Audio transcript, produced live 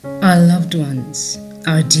Our loved ones,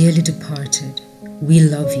 our dearly departed, we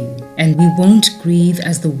love you, and we won't grieve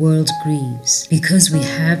as the world grieves, because we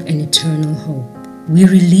have an eternal hope. We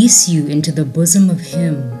release you into the bosom of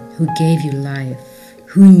Him who gave you life,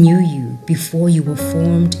 who knew you before you were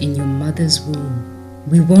formed in your mother's womb.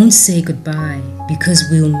 We won't say goodbye, because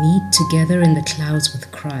we'll meet together in the clouds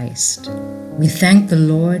with Christ. We thank the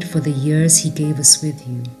Lord for the years He gave us with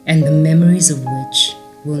you, and the memories of which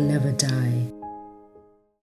will never die.